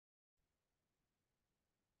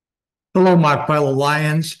Hello, my fellow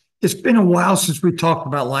Lions. It's been a while since we talked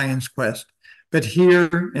about Lions Quest, but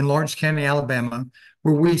here in Lawrence County, Alabama,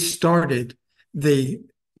 where we started the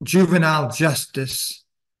Juvenile Justice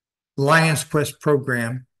Lions Quest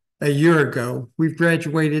program a year ago, we've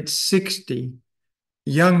graduated 60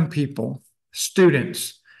 young people,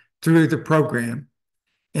 students, through the program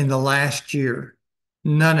in the last year.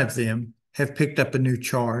 None of them have picked up a new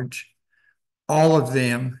charge. All of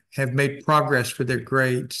them have made progress with their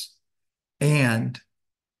grades, and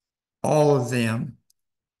all of them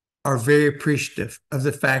are very appreciative of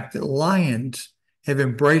the fact that Lions have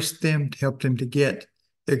embraced them to help them to get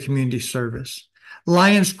their community service.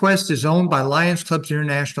 Lions Quest is owned by Lions Clubs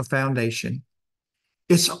International Foundation.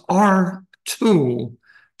 It's our tool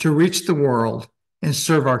to reach the world and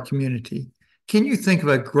serve our community. Can you think of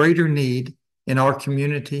a greater need in our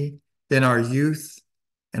community than our youth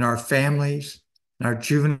and our families and our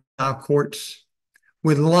juvenile courts?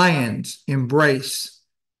 With Lions, embrace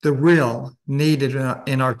the real need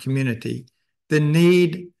in our community, the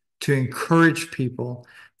need to encourage people,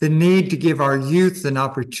 the need to give our youth an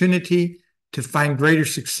opportunity to find greater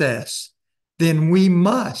success. Then we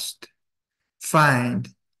must find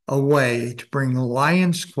a way to bring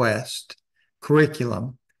Lions Quest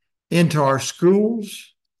curriculum into our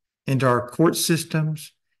schools, into our court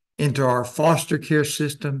systems, into our foster care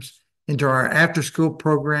systems, into our after-school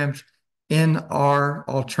programs, in our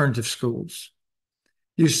alternative schools.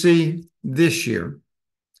 You see, this year,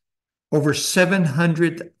 over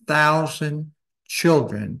 700,000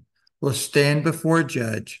 children will stand before a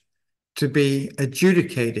judge to be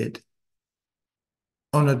adjudicated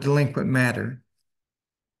on a delinquent matter.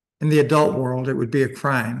 In the adult world, it would be a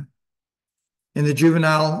crime. In the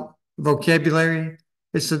juvenile vocabulary,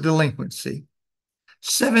 it's a delinquency.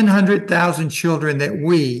 700,000 children that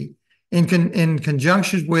we, in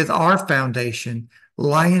conjunction with our foundation,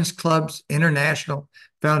 Lions Clubs International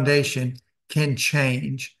Foundation, can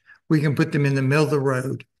change. We can put them in the middle of the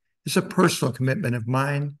road. It's a personal commitment of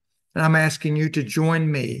mine, and I'm asking you to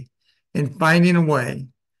join me in finding a way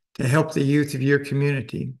to help the youth of your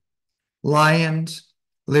community. Lions,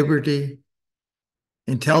 liberty,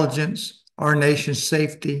 intelligence, our nation's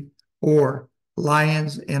safety, or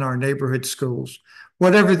Lions in our neighborhood schools.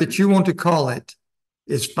 Whatever that you want to call it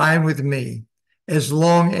is fine with me, as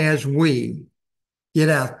long as we get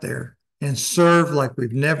out there and serve like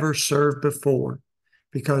we've never served before,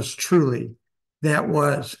 because truly that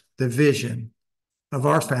was the vision of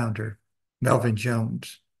our founder, Melvin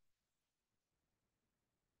Jones.